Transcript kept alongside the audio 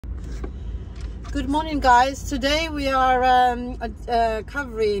Good morning, guys. Today we are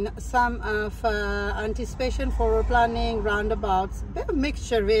covering some of anticipation, forward planning, roundabouts, bit of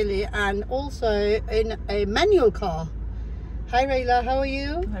mixture really, and also in a manual car. Hi Rayla, how are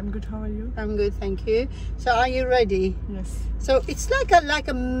you? I'm good, how are you? I'm good, thank you. So are you ready? Yes. So it's like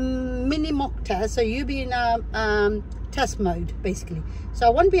a mini mock test. So you be in a test mode basically. So I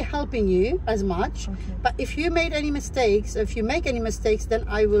won't be helping you as much, Okay. but if you made any mistakes, if you make any mistakes, then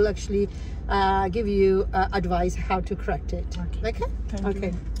I will actually give you advice how to correct it. Okay? Thank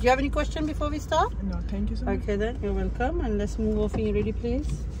you. Do you have any question before we start? No, thank you so much. Okay then, you're welcome. And let's move off. Are you ready, please?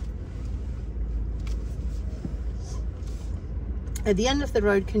 At the end of the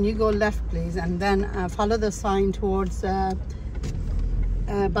road, can you go left, please, and then follow the sign towards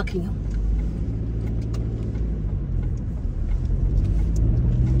Buckingham.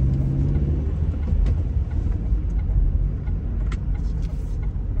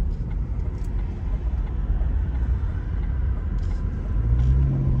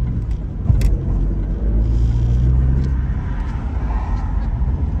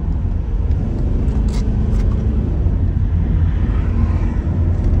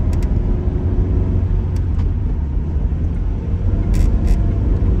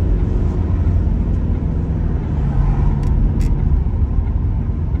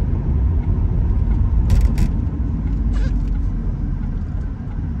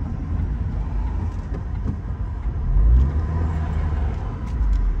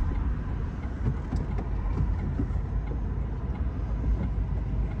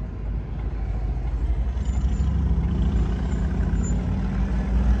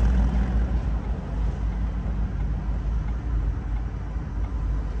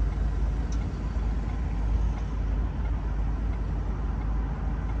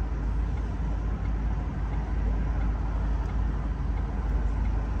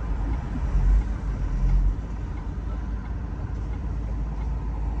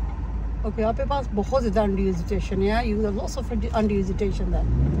 Okay, आपके पास बहुत ज़्यादा undue hesitation है. You have lots of undue hesitation there.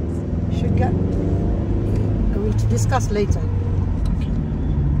 Should get. We'll discuss later. Okay.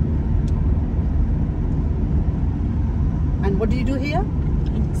 And what do you do here?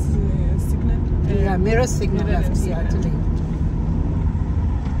 It's signal. Yeah, mirror signal mirror left. signal. Yeah, to leave.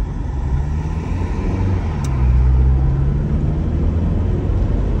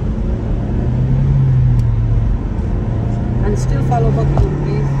 And still follow Buckingham,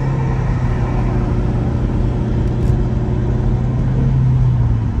 please.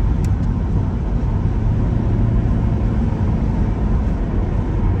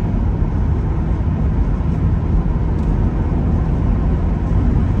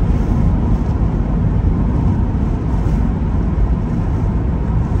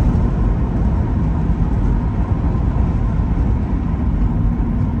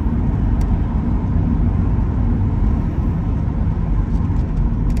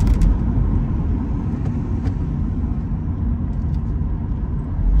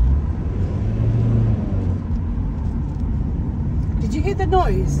 Did you hear the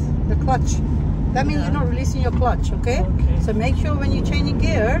noise? The clutch. That means you're not releasing your clutch, okay? Okay. So make sure when you're changing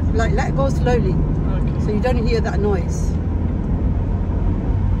gear, like let go slowly, Okay. so you don't hear that noise.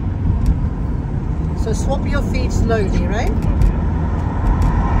 So swap your feet slowly, right?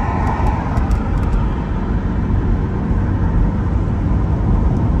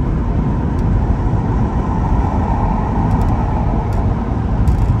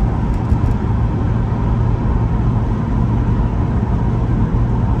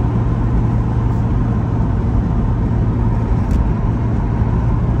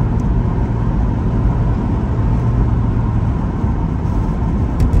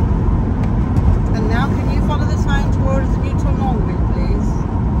 And now can you follow the sign towards the neutral long wheel, please?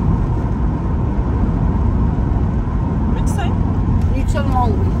 Which side? Neutral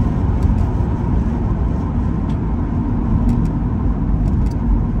long wheel.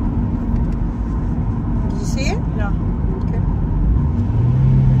 Did you see it? Yeah. Okay.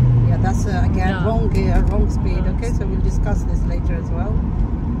 Yeah, that's again Yeah. wrong gear, wrong speed. Okay, so we'll discuss this later as well.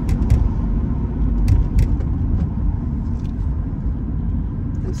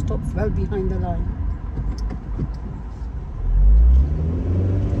 And stop well behind the line.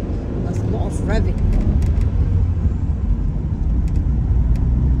 That's a lot of revving.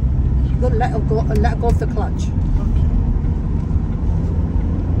 You got to let go of the clutch. Okay.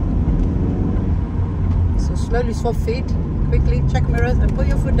 So slowly swap feet, quickly check mirrors and put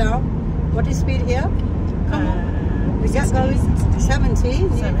your foot down. What is speed here? Come on, get 60, going. 60. 70.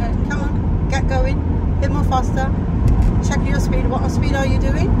 Come on, get going. Bit more faster. Check your speed. What speed are you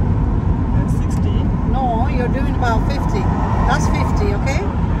doing? 60. No, you're doing about 50. That's 50, okay?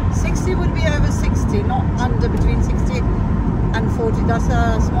 60 would be over 60. 60, not under, between 60 and 40. That's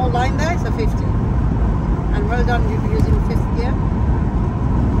a small line there, it's a 50. And well done, you'll be using 5th gear.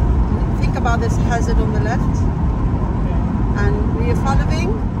 Think about this hazard on the left. And were you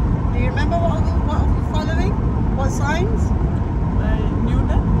following? Do you remember what you're following? What signs?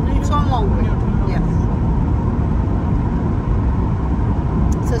 Newton. Newton long way. Yes.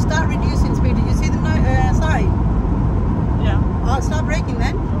 So start reducing speed. Did you see the sign? Yeah. Oh, start braking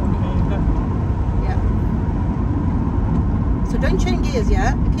then. Okay. Left. Yeah. So don't change gears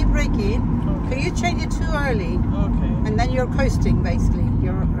yet. Keep braking. Okay. You change it too early, Okay. and then you're coasting basically.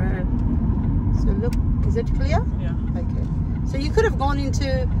 So look, is it clear? Yeah. Okay. So you could have gone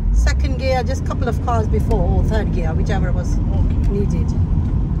into 2nd gear just a couple of cars before, or 3rd gear, whichever was needed.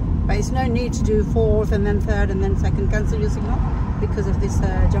 But it's no need to do 4th and then 3rd and then 2nd. Cancel your signal because of this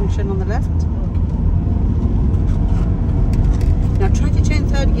junction on the left. Now try to change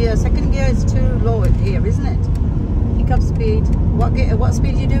 3rd gear. 2nd gear is too low here, isn't it? Pick up speed. What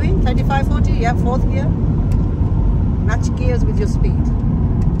speed are you doing? 35, 40? Yeah, 4th gear. Match gears with your speed.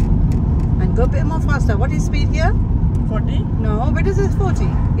 And go a bit more faster. What is speed here? 40? No, but this is 40.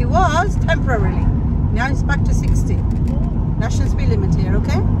 It was temporarily. Now it's back to 60. National speed limit here,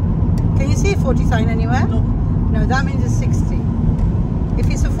 okay? Can you see a 40 sign anywhere? No. No, that means it's 60. If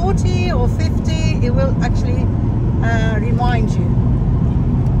it's a 40 or 50, it will actually remind you.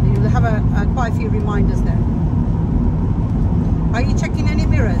 You'll have quite a few reminders there. Are you checking any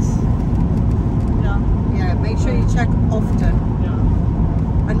mirrors? Yeah. Yeah, make sure you check often.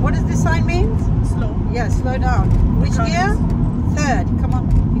 Yeah. And what does this sign mean? Slow. Yeah, slow down. Which gear? 3rd. Come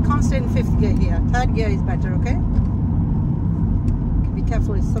on. You can't stay in 5th gear here. 3rd gear is better, okay? Be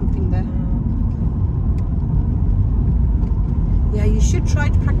careful, there's something there. Yeah, you should try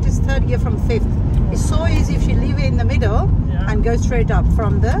to practice 3rd gear from 5th. It's so easy if you leave it in the middle and go straight up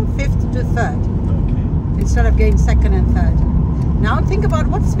from the 5th to 3rd. Okay. Instead of going 2nd and 3rd. Now think about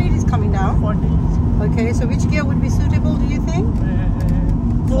what speed is coming down. 40. Okay, so which gear would be suitable, do you think?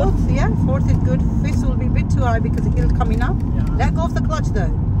 4th, yeah, 4th is good. 5th will be a bit too high because the hill's coming up. Yeah. Let go of the clutch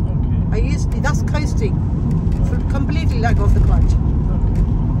though. Okay. That's coasting. Completely let go of the clutch. Okay.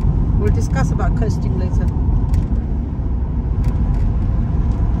 We'll discuss about coasting later.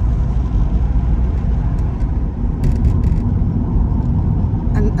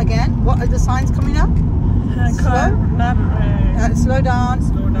 And again, what are the signs coming up? Slow? Slow down.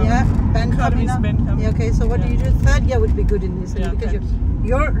 Slow down. Yeah, bend coming up. Bend coming. Yeah, okay, so what do you do? 3rd gear would be good in this, Yeah, because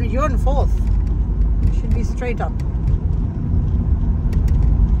you're in 4th. You should be straight up.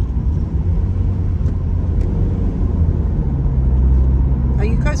 Are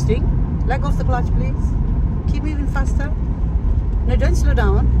you coasting? Let go of the clutch, please. Keep moving faster. No, don't slow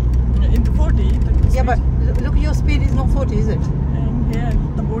down. Into 40. Yeah, but look, your speed is not 40, is it? And here,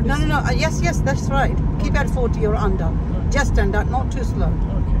 the board No, is... no, no. Yes, that's right. Keep at 40 or under. Okay. Just under, not too slow.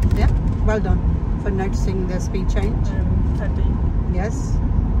 Okay. Yeah, well done for noticing the speed change. And 30. Yes.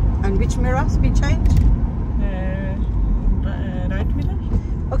 And which mirror speed change? Right mirror.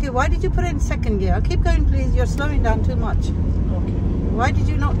 Okay, why did you put it in 2nd gear? Keep going, please. You're slowing down too much. Okay. Why did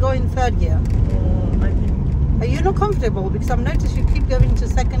you not go in 3rd gear? I think... Are you not comfortable? Because I've noticed you keep going to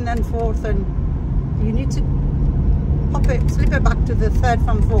 2nd and 4th, and you need to slip it back to the 3rd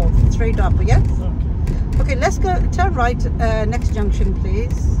from 4th, straight up, yes? Okay. Okay, let's go, turn right, next junction,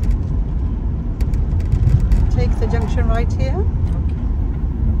 please. Take the junction right here.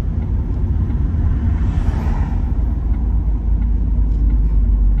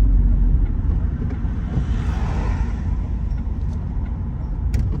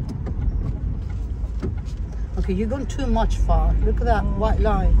 Okay, you've gone too much far. Look at that white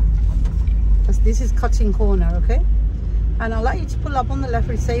line. This is cutting corner, okay? And I'd like you to pull up on the left.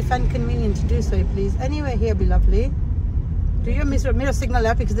 It's safe and convenient to do so, please. Anywhere here be lovely. Do your mirror signal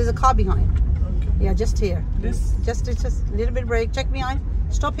left because there's a car behind. Okay. Yeah, just here. This? Just a little bit brake. Check behind.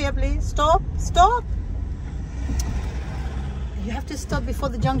 Stop here, please. Stop. Stop. You have to stop before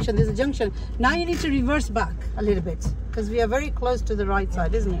the junction. There's a junction. Now you need to reverse back a little bit because we are very close to the right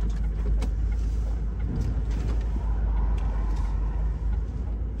side, isn't it?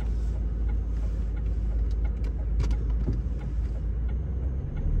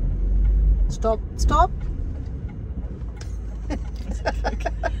 Stop. Stop.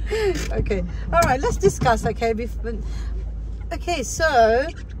 Okay. All right. Let's discuss. Okay. Okay. So,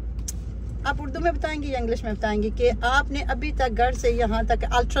 आप उर्दू में बताएंगे या English में बताएंगे कि आपने अभी तक घर से यहाँ तक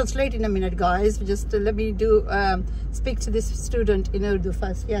I'll translate in a minute, guys. Just let me do speak to this student in Urdu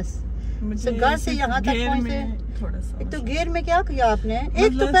first. Yes. मुझे घर से यहाँ तक पहुँचे थोड़ा सा एक तो गियर में क्या किया आपने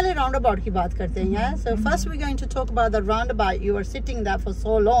एक तो पहले राउंड अबाउट की बात करते हैं यार so first we're going to talk about the roundabout you were sitting there for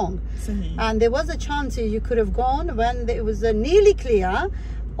so long and there was a chance you could have gone when it was nearly clear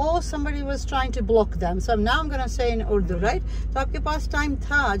or somebody was trying to block them so now I'm going to say in Urdu right तो आपके पास time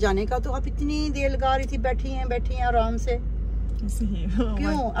था जाने का तो आप इतनी देर लगा रही थी बैठी हैं आराम से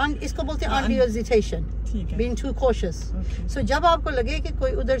क्यों and इसको बोलते हैं undue hesitation being too cautious so जब आपको लगे कि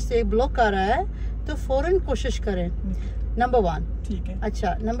कोई उधर से ब्लॉक कर रहा है तो फौरन कोशिश करें नंबर 1 ठीक है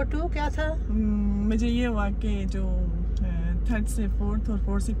अच्छा नंबर 2 क्या था मुझे ये हुआ कि जो थर्ड से फोर्थ और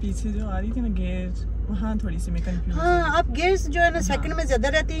फोर्थ से पीछे जो आ रही थी ना गियर वहाँ थोड़ी सी मैं कंफ्यूज हाँ आप गियर्स जो है ना सेकंड में ज्यादा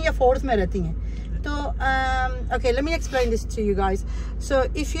रहती हैं या फोर्थ में रहती हैं तो okay let me explain this to you guys so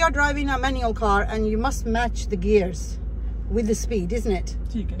if you are driving a manual car and you must match the gears with the speed isn't it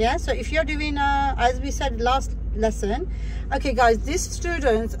yeah so if you're doing as we said last lesson okay guys this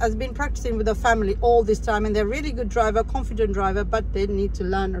student has been practicing with the family all this time and they're really good driver confident driver but they need to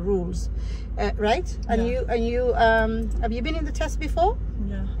learn the rules right and you have you been in the test before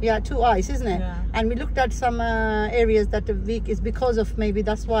yeah 2 eyes isn't it and we looked at some areas that the week is because of maybe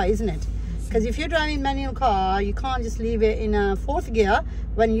that's why isn't it because if you're driving manual car you can't just leave it in a 4th gear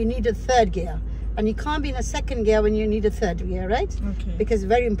when you need a 3rd gear and you can't be in a 2nd gear when you need a 3rd gear right because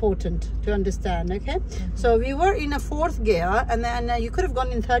it's very important to understand okay so we were in a 4th gear and then you could have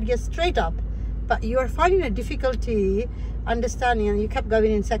gone in 3rd gear straight up but you are finding a difficulty understanding and you kept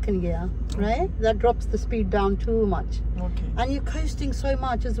going in 2nd gear right that drops the speed down too much and you're coasting so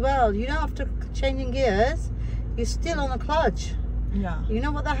much as well you know after changing gears you're still on the clutch you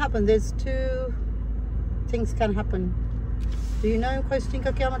know what that happens there's 2 things can happen do you know coasting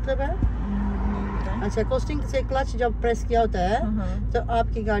का क्या मतलब है अच्छा costing से clutch जब press किया होता है तो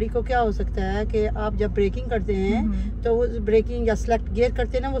आपकी गाड़ी को क्या हो सकता है कि आप जब ब्रेकिंग करते हैं तो वो ब्रेकिंग या सेलेक्ट गियर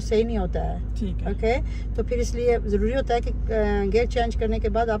करते हैं ना वो सही नहीं होता है ठीक है ओके तो फिर इसलिए ज़रूरी होता है कि गियर चेंज करने के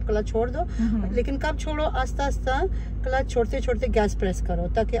बाद आप क्लच छोड़ दो लेकिन कब छोड़ो आस्ता आस्ता क्लच छोड़ते छोड़ते गैस प्रेस करो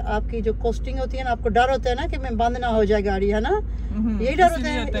ताकि आपकी जो कोस्टिंग होती है ना आपको डर होता है ना कि मैं बंद ना हो जाए गाड़ी है ना यही डर होता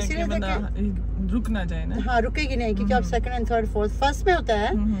है इसलिए रुक ना जाए ना हाँ रुकेगी नहीं क्योंकि आप 2nd and 3rd 4th first में होता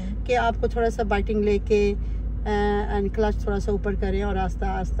है कि आपको थोड़ा सा बाइटिंग लेके एंड क्लच थोड़ा सा ऊपर करें और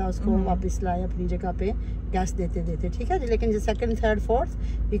आस्ता आस्ता उसको वापस लाएं अपनी जगह पे गैस देते देते ठीक है लेकिन जो 2nd 3rd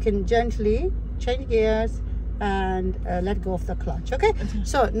 4th you can gently change gears and let go of the clutch okay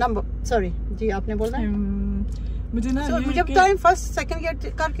so number sorry जी आपने बोलना है मुझे ना मुझे बताएं फर्स्ट सेकंड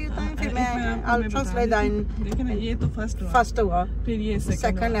गियर करके बताएं फिर मैं आई ट्रांसलेट दैट देखिए ना ये तो फर्स्ट हुआ फिर ये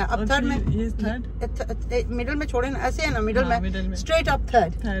सेकंड है अब थर्ड में ये थर्ड मिडिल में छोड़े ना ऐसे है ना मिडिल में straight up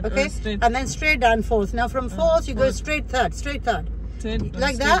third okay and then straight down fourth now from fourth you go straight third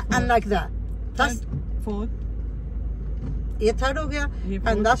like that and like that that's fourth ये थर्ड हो गया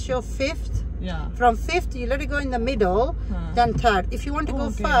and that's your fifth From 5th you let it go in the middle then 3rd if you want to go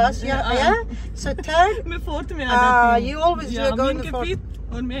first so 3rd मैं 4th में आ जाती हूँ you always go in the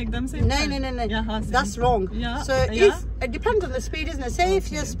 4th और मैं एकदम से नहीं that's wrong so if it depends on the speed isn't it say if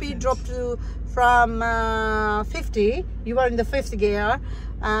your speed dropped to from 50 you are in the 5th gear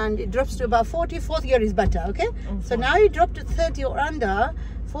and it drops to about 40 4th gear is better okay so now you drop to 30 or under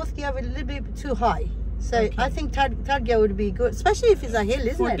 4th gear will a little bit too high so I think third gear would be good especially if it's a hill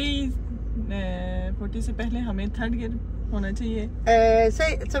isn't it 40 से पहले हमें 3rd gear होना चाहिए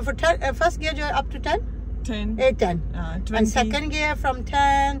so for first gear जो up to 10 10 and 2nd gear from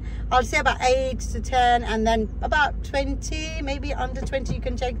 10 I'll say about 8 to 10 and then about 20 maybe under 20 you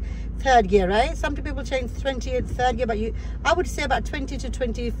can check 3rd gear right some people change 20 at 3rd gear but I would say about 20 to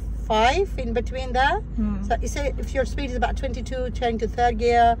 25 in between there so you say if your speed is about 22 change to 3rd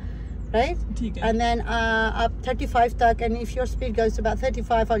gear right and then up 35 tak and if your speed goes to about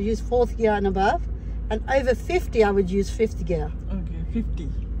 35 I'll use 4th gear and above and over 50 I would use 5th gear okay 50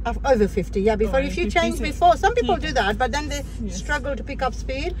 over 50 before if you change before some people do that but then they struggle to pick up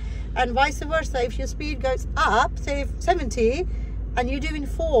speed and vice versa if your speed goes up say 70 and you're doing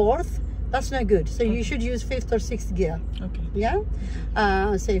 4th that's no good so you should use 5th or 6th gear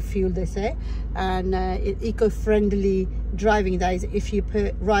save fuel they say and eco-friendly driving that is if you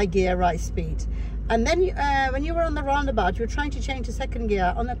put right gear right speed and then when you were on the roundabout you were trying to change to 2nd gear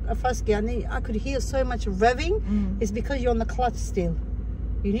on the 1st gear and then I could hear so much revving it's because you're on the clutch still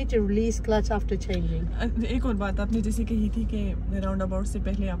you need to release clutch after changing एक और बात आपने जैसे कही थी कि roundabout से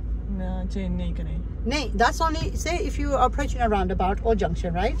पहले आप चेंज नहीं करें नहीं that's only say if you are approaching a roundabout or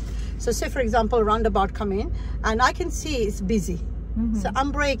junction right so say for example roundabout come in and I can see it's busy so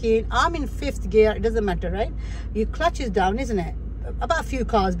I'm braking I'm in 5th gear it doesn't matter right your clutch is down isn't it about a few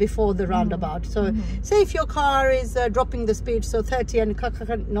cars before the roundabout. So say if your car is dropping the speed, so 30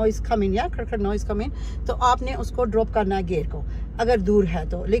 and noise coming, yeah, noise coming, तो आपने उसको drop करना है gear को अगर दूर है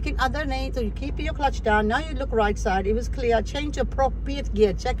तो. लेकिन अगर नहीं तो you keep your clutch down. Now you look right side, it was clear, change your appropriate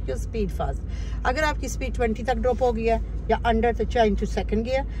gear, check your speed first. अगर आपकी speed 20 तक drop हो गई है या under तो change to second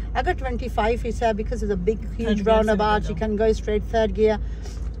gear. अगर 25 is because it's a big huge roundabout, you can go straight third gear,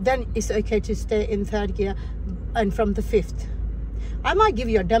 then it's okay to stay in third gear and from the fifth. I might give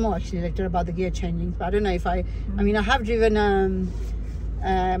you a demo actually later about the gear changing, but I don't know if I mean I have driven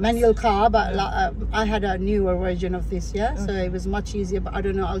manual car, but I had a newer version of this, yeah, so it was much easier, but I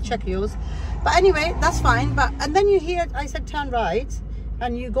don't know, I'll check yours. But anyway, that's fine. But and then you hear I said turn right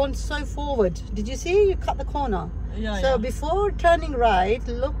and you gone so forward. Did you see you cut the corner? So before turning right,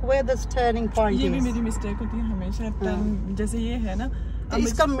 look where this turning point is. ये भी मेरी mistake होती है हमेशा, turn जैसे ये है ना,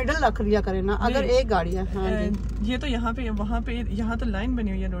 इसका मिडल रख लिया करे ना अगर एक गाड़ी है. हाँ ये तो यहाँ पे वहाँ पे यहाँ तो लाइन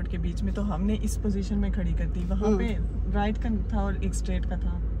बनी हुई है रोड के बीच में, तो हमने इस पोजीशन में खड़ी कर दी. वहाँ पे राइट का था और एक स्ट्रेट का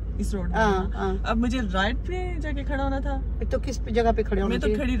था इस रोड में. अब मुझे राइट पे जाके खड़ा होना था. तो किस जगह पे खड़े होना? मैं तो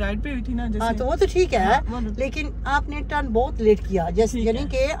खड़ी राइट पे हुई थी ना जैसे. हाँ तो वो तो ठीक है, लेकिन आपने टर्न बहुत लेट किया. जैसे यानी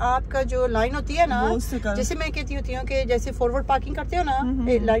कि आपका जो लाइन होती है ना, जैसे मैं कहती होती हूँ कि जैसे फॉरवर्ड पार्किंग करते हो ना,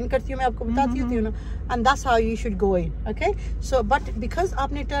 लाइन करती हूँ मैं आपको बताती होती हूँ ना, and that's how you should go in, okay? So but because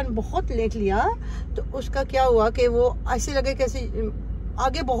आपने टर्न बहुत लेट लिया तो उसका क्या हुआ कि वो ऐसे लगे कैसे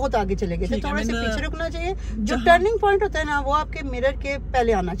आगे बहुत आगे चले गए थे. थोड़ा से पीछे रुकना चाहिए. जो टर्निंग पॉइंट होता है ना वो आपके मिरर के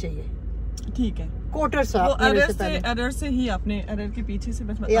पहले आना चाहिए. ठीक है, quarter सा error से ही आपने error के पीछे से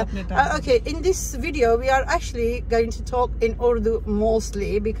बस आपने okay. In this video we are actually going to talk in Urdu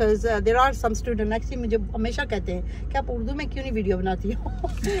mostly because there are some students actually मुझे हमेशा कहते हैं कि आप उर्दू में क्यों नहीं वीडियो बनाती हो.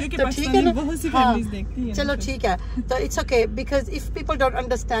 तो ठीक है ना, बहुत सी फैमिलीज देखती हैं. चलो ठीक है, तो it's okay because if people don't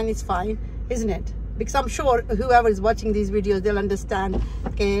understand it's fine, isn't it? Because I'm sure whoever is watching these videos they'll understand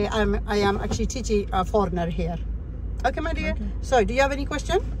okay, I am actually teaching a foreigner here. Okay my dear. Okay. So do you have any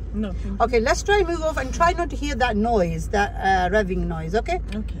question? No. Okay, let's try move off and try not to hear that noise, that revving noise, okay?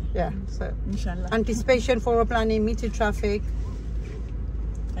 Okay. Yeah, so inshallah. Anticipation, forward planning, meter traffic.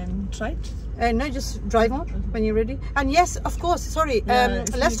 And right? No, just drive on when you're ready. And yes, of course, sorry.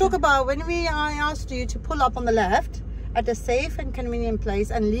 Let's talk about when I asked you to pull up on the left at a safe and convenient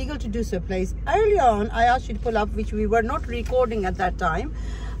place and legal to do so place. Earlier on, I asked you to pull up, which we were not recording at that time.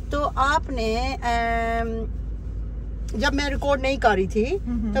 तो आपने जब मैं record नहीं कर रही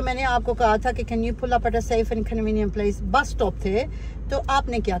थी तो मैंने आपको कहा था कि can you pull up at a safe and convenient place. Bus stop थे तो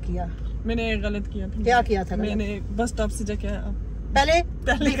आपने क्या किया? मैंने गलत किया था. क्या किया था? मैंने बस स्टॉप से जाके पहले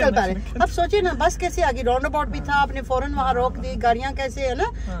अब सोचिए ना, बस कैसे आ गई, राउंड अबाउट भी था, आपने फौरन वहाँ रोक दी, गाड़ियाँ कैसे है ना.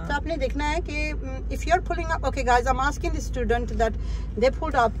 तो आपने देखना है कि if you're pulling up, okay guys, I'm asking the student that they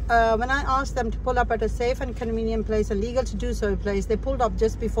pulled up when I asked them to pull up at a safe and convenient place, a legal to do so place, they pulled up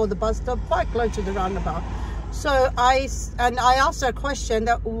just before the bus stop, quite close to the roundabout. So I asked her a question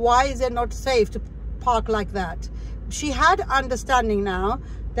that why is it not safe to park like that. She had understanding now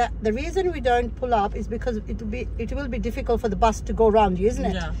that the reason we don't pull up is because it will be difficult for the bus to go around you, isn't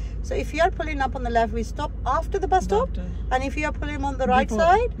it? Yeah. So if you are pulling up on the left, we stop after the bus stop, and if you are pulling on the right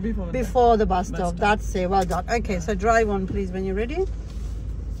side, before the bus stop. That's it. Well done. Okay, so drive on please when you're ready.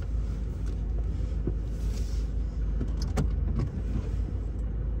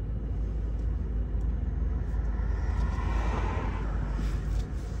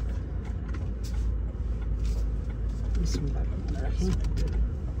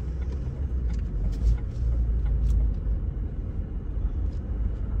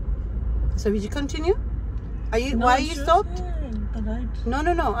 So will you continue? Are you? No, why are you stopped? Right.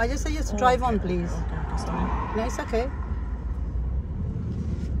 No. I just say just drive on, please. Okay, sorry. No, it's okay.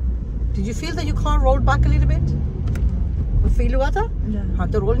 Did you feel that your car rolled back a little bit? Feel हुआ था? हाँ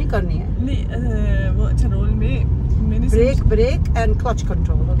तो roll नहीं करनी है. नहीं वो अच्छा roll में brake and clutch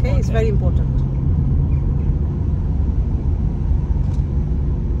control. Okay, it's very important.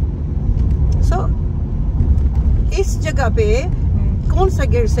 So इस जगह पे कौन सा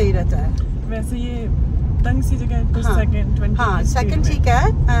गियर सही रहता है? वैसे ये तंग सी जगह है, second 20. हाँ, second ठीक है.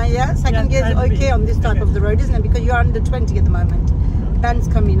 Yeah, second gear is okay on this type of the road, isn't it? Because you're under 20 at the moment. Bend's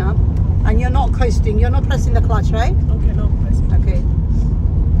coming up, and you're not coasting. You're not pressing the clutch, right? Okay, no pressing. Okay.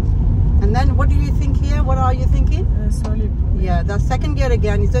 And then what do you think here? What are you thinking? Slowly. Yeah, the second gear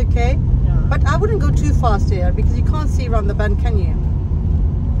again is okay. Yeah. But I wouldn't go too fast here because you can't see around the bend, can you?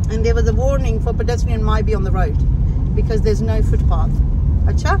 And there was a warning for pedestrian might be on the road because there's no footpath.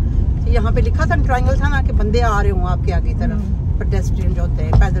 अच्छा, तो यहाँ पे लिखा था triangle था ना कि बंदे आ रहे हों आपके आगे तरफ, पेडेस्ट्रियन जो होते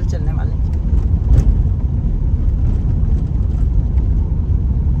हैं पैदल चलने वाले.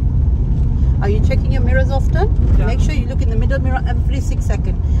 Are you checking your mirrors often? Yeah. Make sure you look in the middle mirror every 6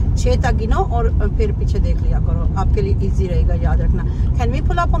 seconds. 6 तक गिनो और फिर पीछे देख लिया करो. आपके लिए easy रहेगा, याद रखना. Can we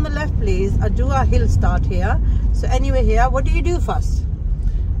pull up on the left, please? Do a hill start here. So anyway, here, what do you do first?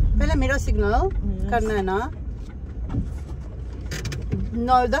 पहले mirror signal करना है ना.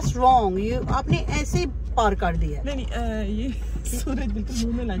 No, that's wrong. You आपने ऐसे ही पार कर दिया. नहीं ये सूरज बिल्कुल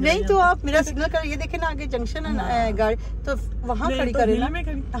मुंह में लग नहीं तो आप मेरा सिग्नल कर, ये देखे ना आगे जंक्शन है गाड़ी, तो वहाँ खड़ी करे ना.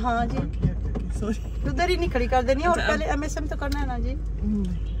 हाँ जी, सॉरी उधर ही नहीं खड़ी कर देनी है. और पहले MSM तो करना है ना जी.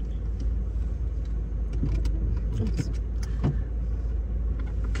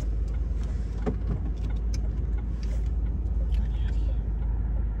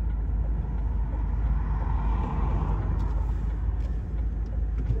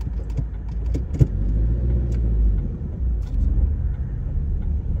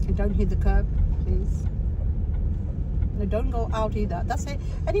 Don't hit the curb, please. No, don't go out either. That's it.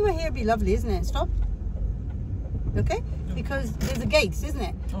 Anyway, here would be lovely, isn't it? Stop. Okay? Because there's the gates, isn't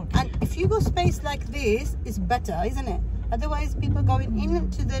it? Okay. And if you go space like this, it's better, isn't it? Otherwise, people going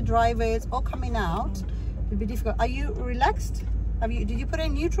into the driveways or coming out, it'll be difficult. Are you relaxed? Did you put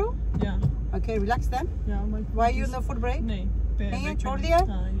in neutral? Yeah. Okay, relax then. Yeah. Why are you on the foot brake? नहीं नहीं छोड़ दिया.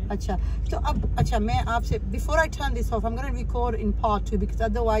 अच्छा तो अब अच्छा मैं आपसे before I turn this off I'm going to record in part 2 because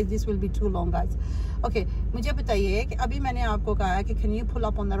otherwise this will be too long, guys. Okay, मुझे बताइए कि अभी मैंने आपको कहा कि can you pull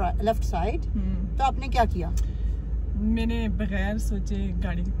up on the right, left side, तो आपने क्या किया? मैंने बगैर सोचे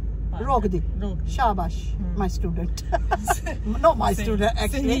गाड़ी रोक दी. शाबाश, my student. Not my student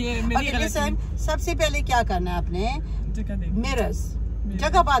actually. Okay, listen, सबसे पहले क्या करना है आपने? Mirrors.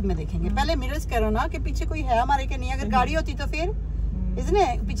 जगह बाद में देखेंगे, पहले मिरर्स करो ना कि पीछे कोई है हमारे के नहीं. अगर गाड़ी होती तो फिर इसने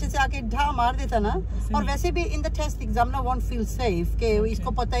पीछे से आके ढा मार देता ना. और वैसे भी in the test examiner won't feel safe कि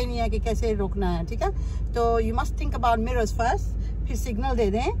इसको पता ही नहीं है कि कैसे रोकना है. ठीक है, तो you must think about mirrors first, फिर सिग्नल दे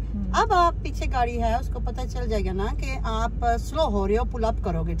दें. अब आप पीछे गाड़ी है उसको पता चल जाएगा ना कि आप स्लो हो रहे हो, पुल अप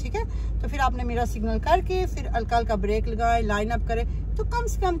करोगे. ठीक है, तो फिर आपने मिरर सिग्नल करके फिर हल्का हल्का ब्रेक लगाए, लाइन अप करे, तो कम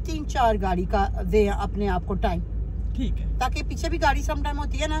से कम 3-4 गाड़ी का दे अपने आप को टाइम. ठीक है, ताकि पीछे भी गाड़ी समटाइम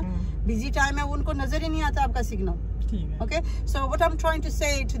होती है ना, बिजी टाइम है, उनको नजर ही नहीं आता आपका सिग्नल. ठीक है. Okay, so what I'm trying to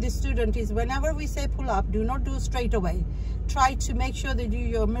say to the student is whenever we say pull up, do not do straight away. Try to make sure that you do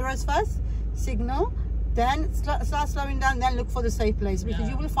your mirrors first, signal, then start slowing down, then look for the safe place because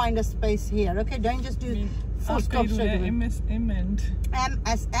you will find a space here. Okay, don't just do full stop straight away. MSM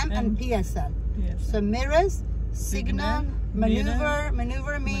and PSL. So mirrors, signal,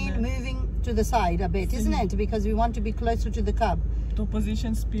 maneuver mean moving to the side a bit, isn't it? Because we want to be closer to the curb. So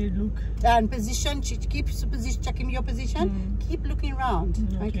position, speed, look. And position, keep position, checking your position. Keep looking around.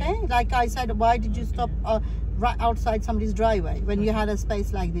 Okay. Like I said, why did you stop right outside somebody's driveway when you had a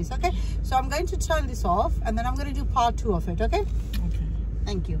space like this? Okay. So I'm going to turn this off and then I'm going to do part 2 of it. Okay. Okay.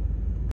 Thank you.